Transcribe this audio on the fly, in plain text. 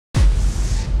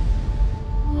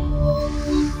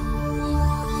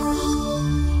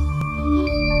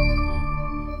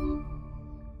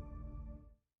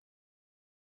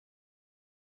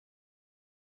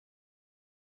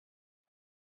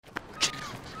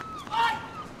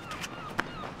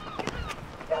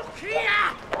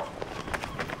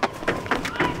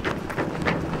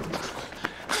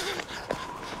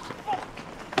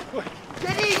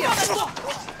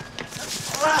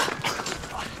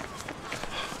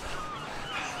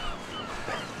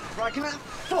Right, give me that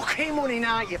fucking money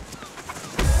now, you...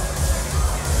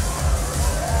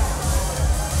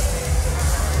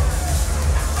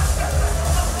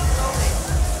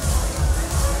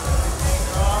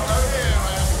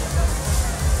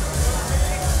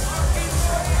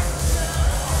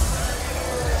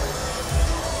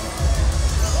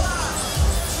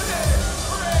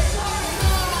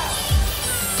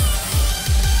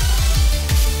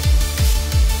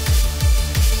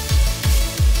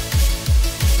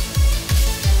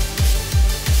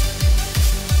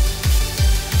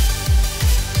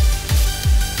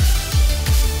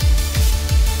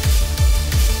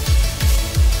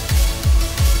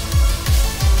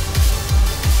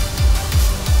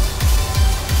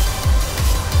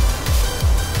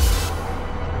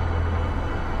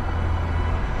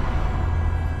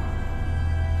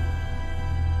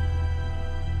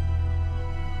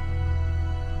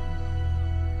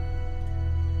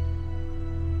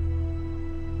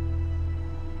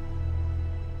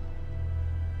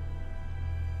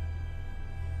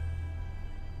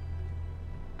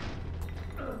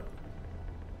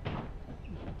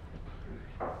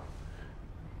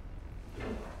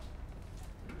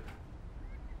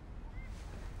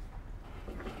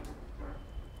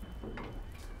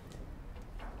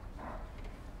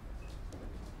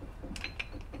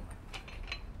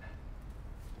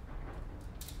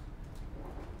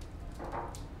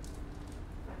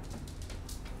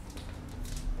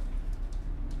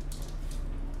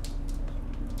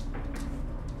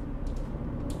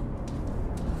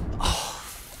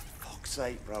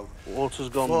 Sake, bro. Water's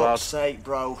gone bad. Fuck's sake,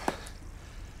 bro.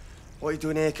 What are you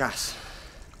doing here, Cass?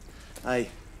 Hey.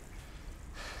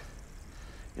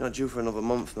 You're not due for another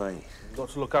month, mate. Got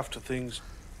to look after things.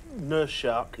 Nurse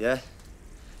Shark. Yeah?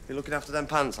 You're looking after them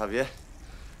pants, have you?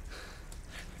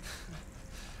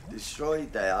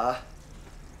 Destroyed they are.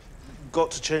 Got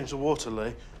to change the water,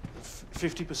 Leigh.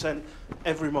 50%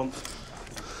 every month.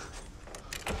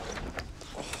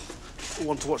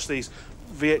 Want to watch these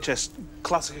VHS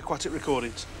classic aquatic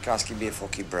recordings. Cass, give me a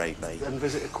fucking break, mate. And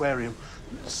visit aquarium.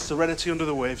 Serenity under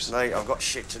the waves. Mate, I've got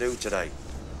shit to do today.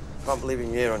 Can't believe you're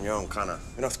here on your own, can I? You're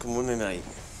gonna have to come with me, mate.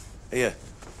 Here,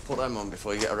 put them on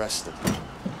before you get arrested.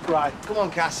 Right. Come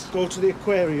on, Cass. Go to the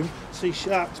aquarium, see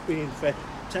sharks being fed.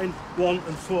 10, 1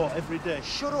 and 4 every day.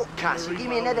 Shut up, Cass. You give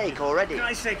me an headache already. For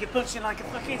Christ's sake, you're punching like a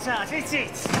fucking tart, is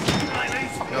it? Right,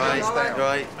 mate.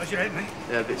 Right. How's your head, mate?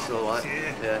 Yeah, a bit sore, like.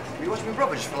 Yeah. Will you watch me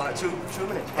brother just for like two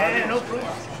minutes? Yeah, no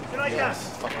problem. Good night,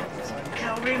 Cass.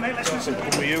 No, really, mate, let's do something.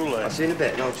 Come with you, Leigh. I'll see you in a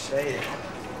bit. No, just say it.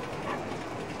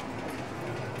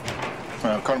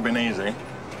 Well, it can't have been easy,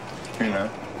 you know,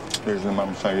 losing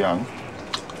mum so young.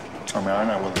 I mean, I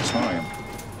know what it's like.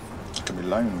 It can be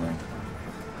lonely.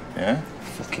 Yeah?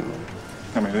 Fucking man.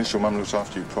 I mean, at least your mum looks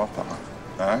after you proper.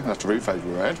 That's a roof over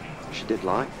your head. She did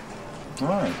like.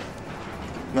 Right.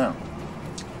 Now,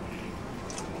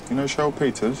 you know Cheryl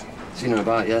Peters? Seen her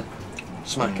about, yeah?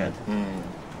 Smackhead.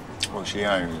 Well, she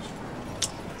owes.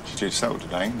 She's due to settle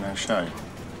today, no show.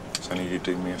 So I need you to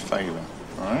do me a favour,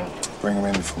 all right? Bring her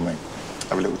in for me.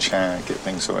 Have a little chat, get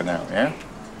things sorted out, yeah?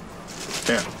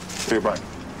 Yeah, do your break.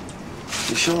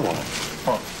 You sure, what?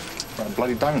 What? Like a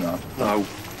bloody donut? No.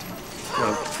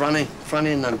 No, Franny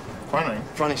and them. Franny?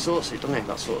 Franny sorts it, doesn't he?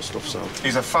 That sort of stuff, so...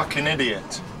 He's a fucking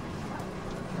idiot.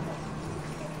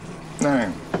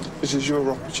 No, this is your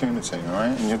opportunity, all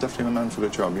right? And you're definitely the man for the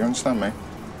job, you understand me?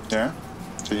 Yeah?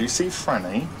 So you see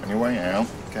Franny on your way out,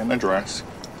 get an address,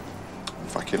 and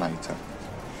fuck you later.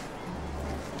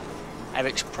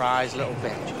 Eric's prize little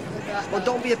bitch. Well,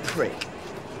 don't be a prick.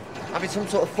 Having some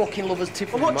sort of fucking lover's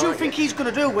tip. Well, what do you think he's going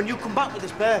to do when you come back with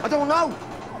this bear? I don't know.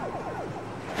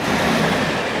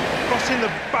 Crossing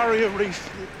the barrier reef.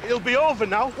 It'll be over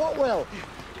now. What will?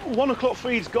 1 o'clock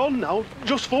feed's gone now.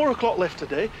 Just 4 o'clock left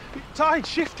today. Tide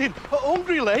shifting.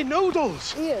 Hungry, Leigh.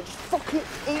 Noodles. Here, just fucking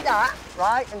eat that,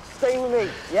 right, and stay with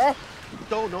me, yeah?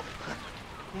 Donut.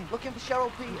 Looking for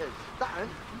Cheryl Peters. That one,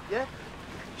 yeah?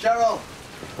 Cheryl!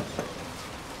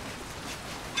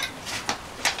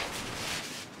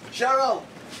 Cheryl!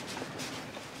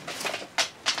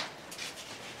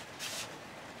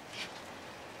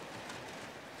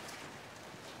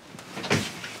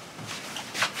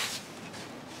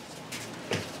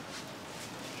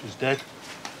 She's dead.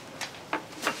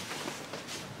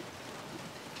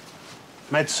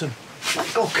 Medicine.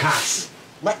 Let go, Cass.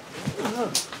 Let...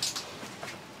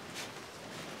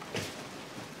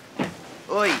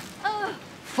 Oi.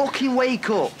 Fucking wake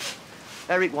up.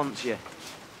 Eric wants you.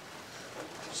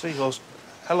 Seahorse.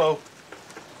 Hello.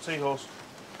 Seahorse.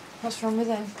 What's wrong with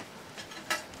him?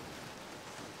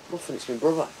 Nothing, it's my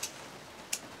brother.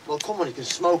 Well, come on, you can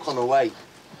smoke on the way.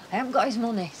 I haven't got his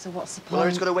money, so what's the point? Well,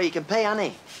 Aaron's got a way he can pay,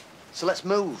 hasn't he? So let's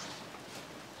move.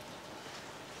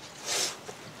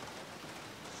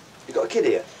 You got a kid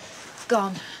here?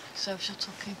 Gone. Social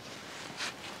took him.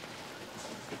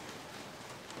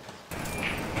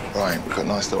 Right, we've got a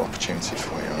nice little opportunity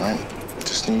for you, all right?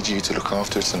 Just need you to look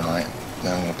after her tonight, and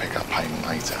then I'm going to pick up payment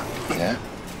later, yeah?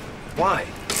 Why?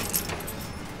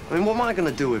 I mean, what am I going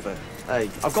to do with her? Hey,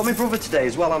 I've got my brother today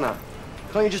as well, Anna.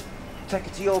 Can't you just take her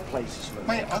to your place or something?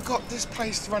 Mate, I've got this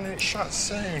place to run and it shuts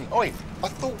soon. Oi, I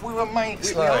thought we were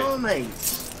mates, We are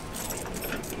mates.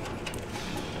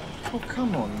 Oh,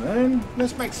 come on, man.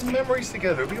 Let's make some memories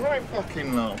together. It'll be right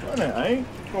fucking love, won't it, eh?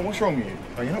 Well, what's wrong with you?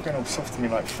 Oh, you're not going all soft to me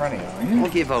like Franny, are you? I'll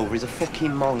give over. He's a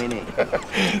fucking mong,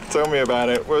 innit? Tell me about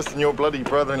it. Worse than your bloody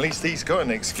brother. At least he's got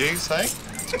an excuse, eh?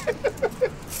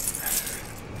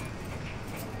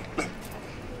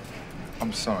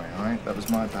 I'm sorry, all right? That was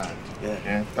my bad. Yeah.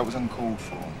 Yeah? That was uncalled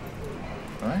for.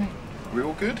 All right? Are we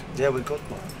all good? Yeah, we're good,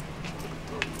 man.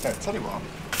 Yeah, tell you what.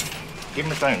 Give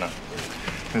him a donut.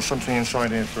 There's something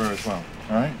inside here for her as well,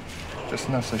 all right? Just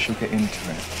enough so she'll get into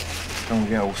it. Don't want to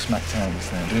get all smacked hands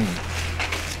there, do you?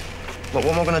 Look,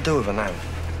 what am I going to do with her now?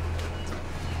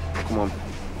 Come on.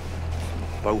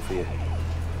 Both of you.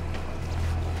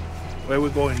 Where are we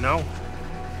going now?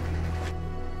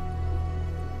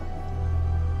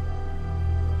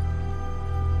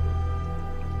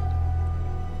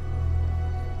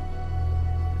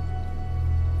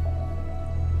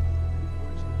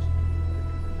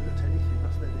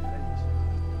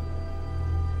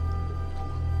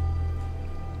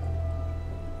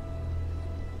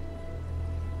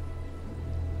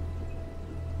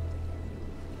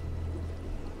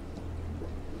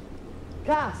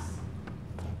 Cass!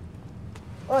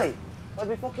 Oi, where's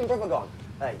my fucking brother gone?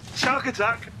 Hey. Shark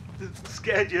attack!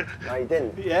 Scared you? No, you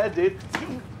didn't. Yeah, I did.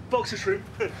 Box of shrimp.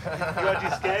 You had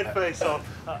your scared face on.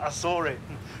 I saw it.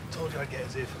 Told you I'd get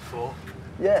us here for 4.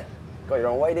 Yeah. Got your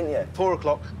own way, didn't you? 4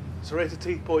 o'clock. So raise a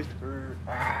tea, boys.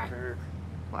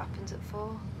 What happens at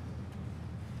 4?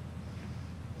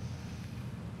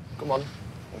 Come on,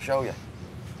 I'll show you.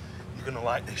 You're gonna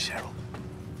like this, Cheryl.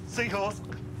 Seahorse.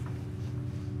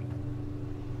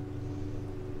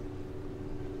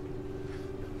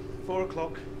 Four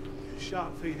o'clock.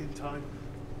 Shark feeding time.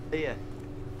 Here,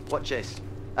 watch this.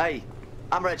 Hey,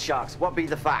 hammerhead sharks, what be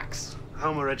the facts?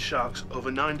 Hammerhead sharks,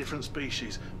 over 9 different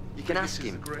species. You can ask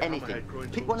him anything.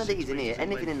 Pick one of these in here,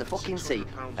 anything in the fucking sea,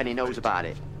 and he knows about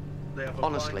it.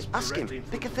 Honestly, ask him.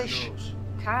 Pick a fish.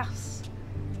 Cass.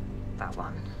 That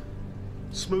one.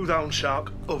 Smooth hound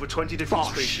shark, over 20 different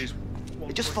Bosh. species.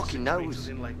 He just fucking knows.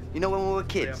 You You know when we were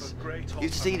kids, you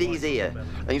used to see these here,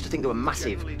 and you used to think they were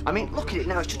massive. I mean, look at it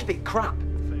now, it's just a bit crap.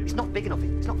 It's not big enough,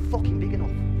 it's not fucking big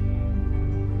enough.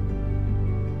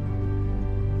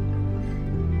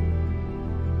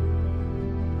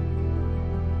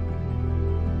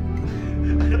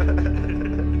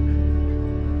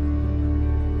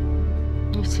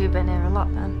 You two been here a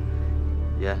lot then?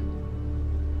 Yeah.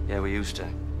 Yeah, we used to.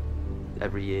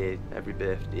 Every year, every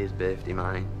birthday, his birthday,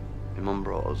 mine. My mum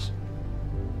brought us.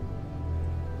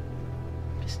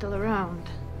 You're still around?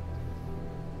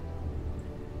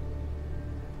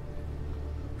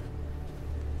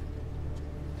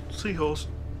 Seahorse.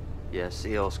 Yeah,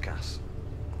 seahorse, Cass.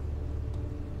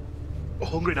 I'm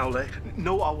hungry now, Leigh.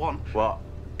 Know what I want? What?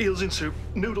 Eels in soup,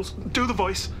 noodles, do the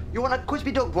voice. You want a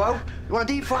crispy duck, bro? You want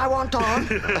a deep fry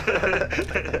wonton?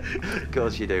 Of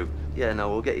course you do. Yeah, no,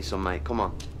 we'll get you some, mate. Come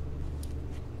on.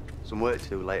 Some work to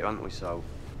do later, haven't we, so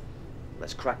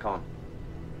let's crack on.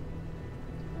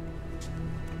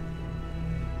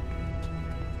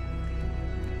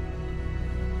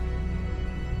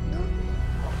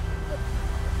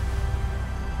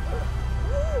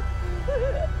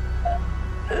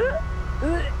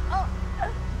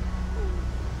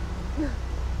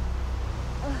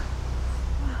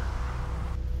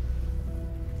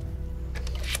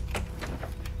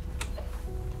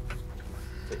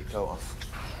 Take your coat off.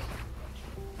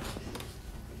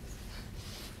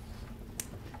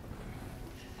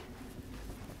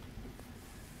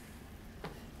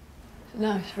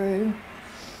 Nice room.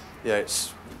 Yeah,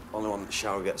 it's only one the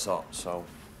shower gets hot, so.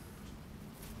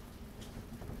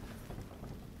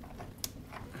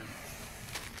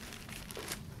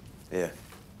 Here,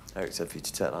 Eric said for you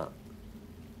to take that.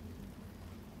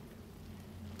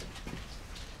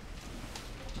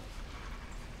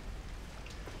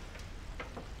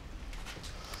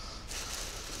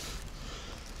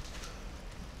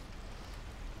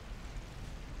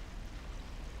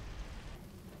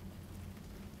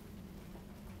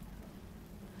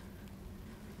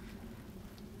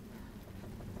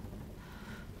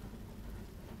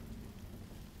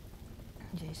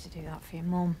 You used to do that for your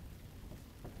mum.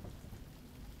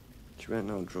 She ain't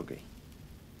no druggie.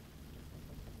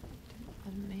 I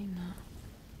didn't mean that.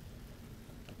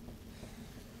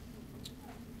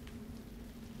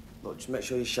 Look, just make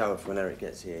sure you shower for when Eric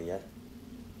gets here, yeah?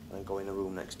 And go in the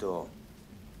room next door.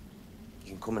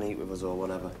 You can come and eat with us or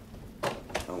whatever. I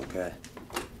don't care.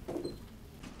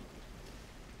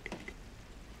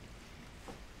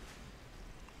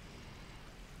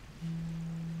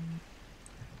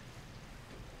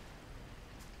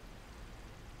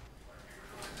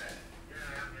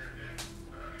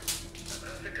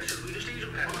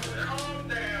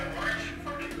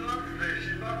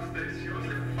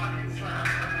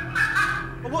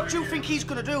 What do you think he's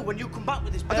gonna do when you come back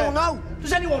with this bear? I don't know.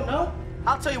 Does anyone know?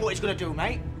 I'll tell you what he's gonna do,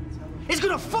 mate. He's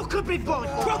gonna fuck a big boy.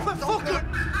 Proper fucker.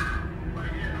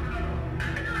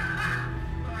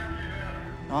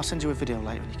 I'll send you a video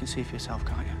later and you can see for yourself,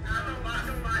 can't you?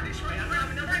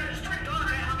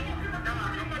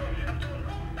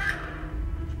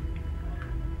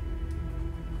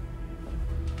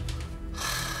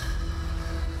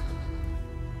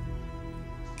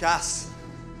 Cass.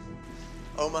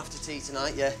 Home after tea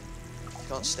tonight, yeah?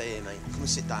 Can't stay here, mate. Come and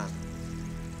sit down.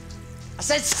 I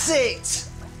said sit!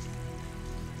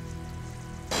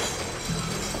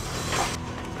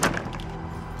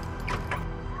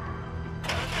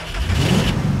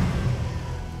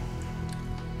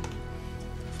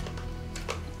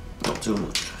 Not too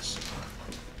much, Cass.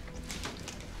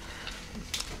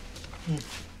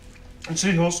 And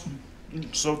seahorse,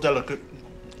 so delicate,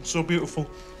 so beautiful.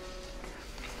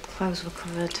 Clothes were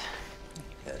covered.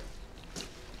 Yeah.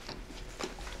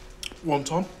 One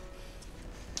time.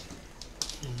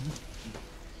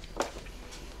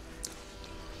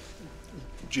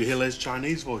 Did you hear Les'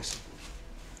 Chinese voice?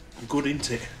 Good,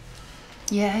 ain't it?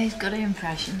 Yeah, he's good at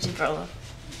impressions, your brother.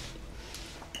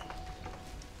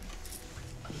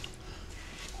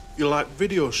 You like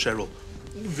videos, Cheryl?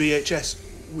 VHS.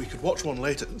 We could watch one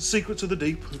later. Secrets of the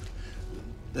Deep.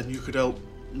 Then you could help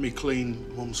me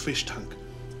clean Mum's fish tank.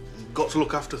 Got to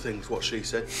look after things, what she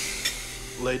said.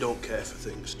 Leigh don't care for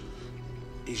things.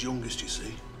 He's youngest, you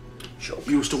see. Sure.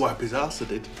 He used to wipe his arse, I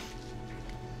did.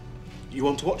 You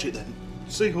want to watch it then?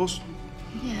 Seahorse?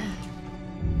 Yeah.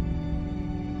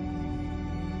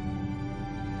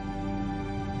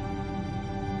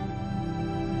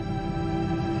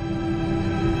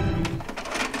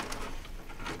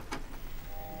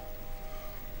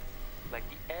 Like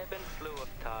the ebb and flow of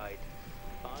tide,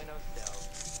 we find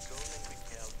ourselves drawn and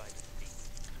repelled by the sea.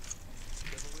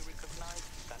 Then we recognize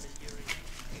familiar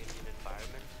alien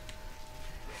environment,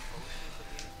 where oceans of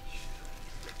beauty is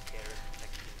like care and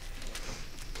protection,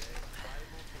 where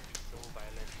survival can be so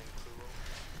violent and cruel,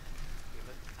 we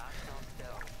must ask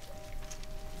ourselves.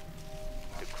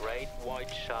 The great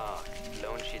white shark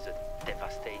launches a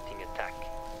devastating attack.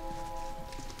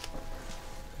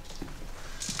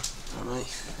 All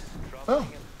right. Oh.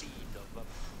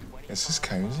 This is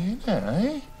cosy, isn't it,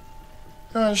 eh?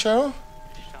 All right, Cheryl.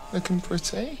 Looking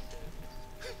pretty.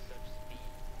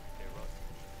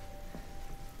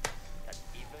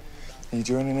 Are you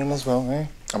joining in as well, eh?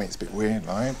 I mean, it's a bit weird,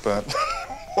 like, but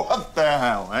what the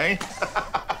hell, eh?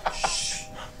 Shh.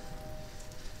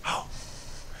 Oh.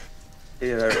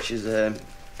 Here, Eric, she's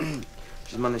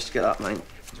managed to get that, mate.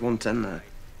 There's 110 there.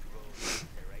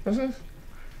 Is it?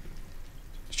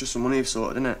 It's just some money you've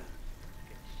sorted, isn't it?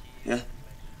 Yeah?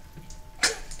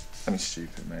 Don't be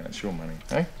stupid, mate. That's your money,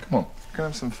 eh? Come on, go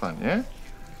have some fun, yeah?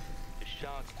 The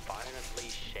shark violently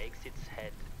shakes its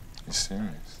head. You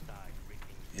serious?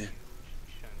 Yeah.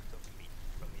 Chunks of meat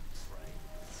from its brain.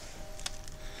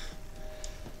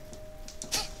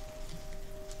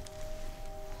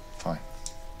 Fine.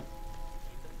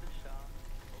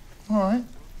 All right.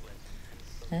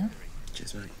 Yeah?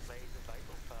 Cheers, mate.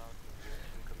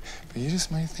 But you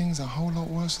just made things a whole lot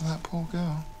worse for that poor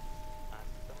girl.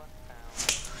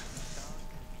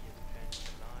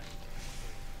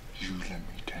 You let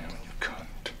me down, you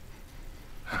cunt.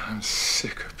 I'm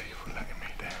sick of people letting me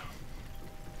down.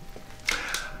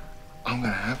 I'm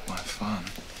gonna have my fun.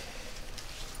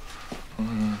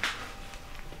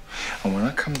 And when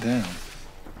I come down,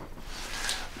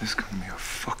 there's gonna be a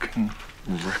fucking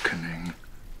reckoning.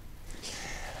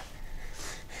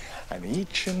 And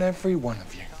each and every one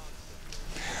of you,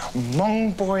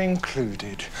 Mong boy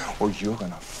included, or you're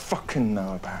gonna fucking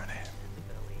know about it.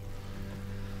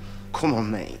 Come on,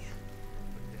 mate.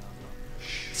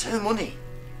 It's her money.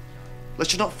 Let's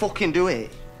just not fucking do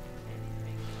it.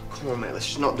 Come on, mate, let's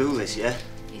just not do this, yeah?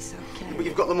 It's okay. But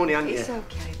you've got the money, haven't you? It's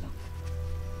okay, love.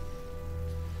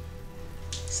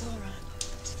 It's all right,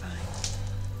 love. It's fine.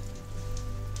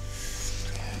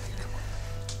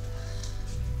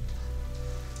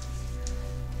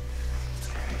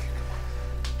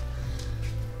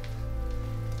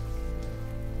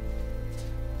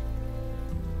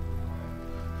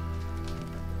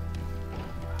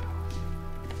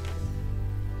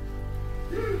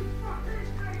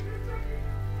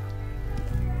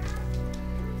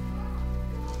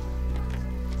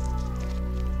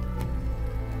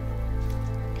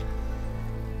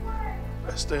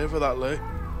 Stay for that, Leigh.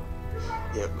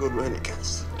 Yeah, good, weren't it,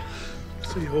 Cass?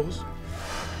 See yours.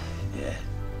 Yeah.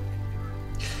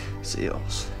 See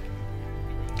yours.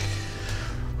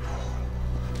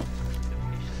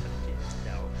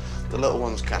 The little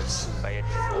ones, Cass.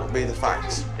 Be the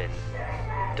facts.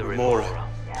 The Remora, Remora,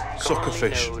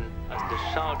 suckerfish. commonly known as the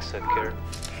shark sucker,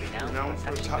 Renowned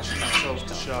for attaching themselves themselves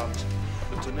to sharks,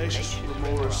 the tenacious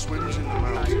Remora swims in the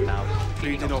mouth,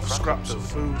 feeding off scraps of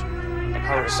food,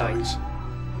 parasites.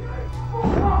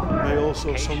 May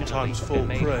also sometimes fall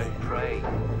prey,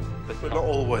 but not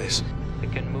always.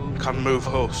 Can move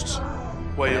hosts,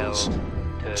 whales,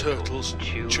 turtles,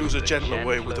 choose a gentler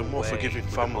way with a more forgiving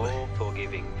family.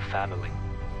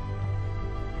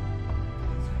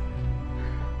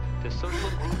 The social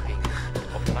grouping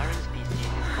of marine species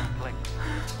is complex.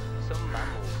 Some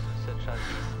mammals, such as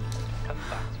these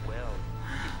humpbacked whales,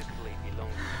 typically belong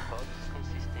to pods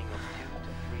consisting of 2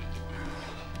 to 3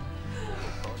 individuals.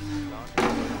 The pods larger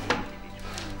than the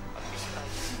individuals have been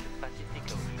sighted in the Pacific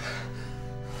Ocean.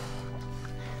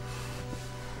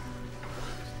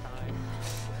 The side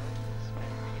whales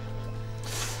spend together.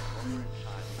 Mother and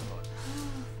child pods.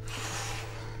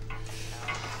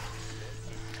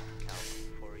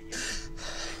 For a year. This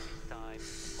time,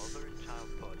 mother and child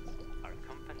pods are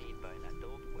accompanied by an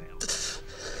adult whale, known as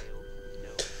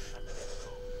Seiglow. This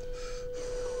couple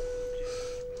will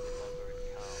journey with the mother and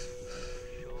calf for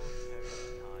a short period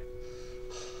of time,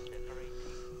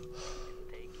 separating and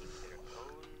taking their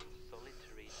own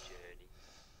solitary journey.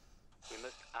 We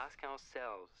must ask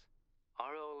ourselves,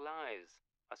 are our lives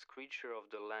as creatures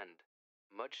of the land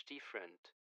much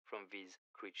different from these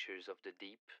creatures of the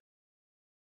deep?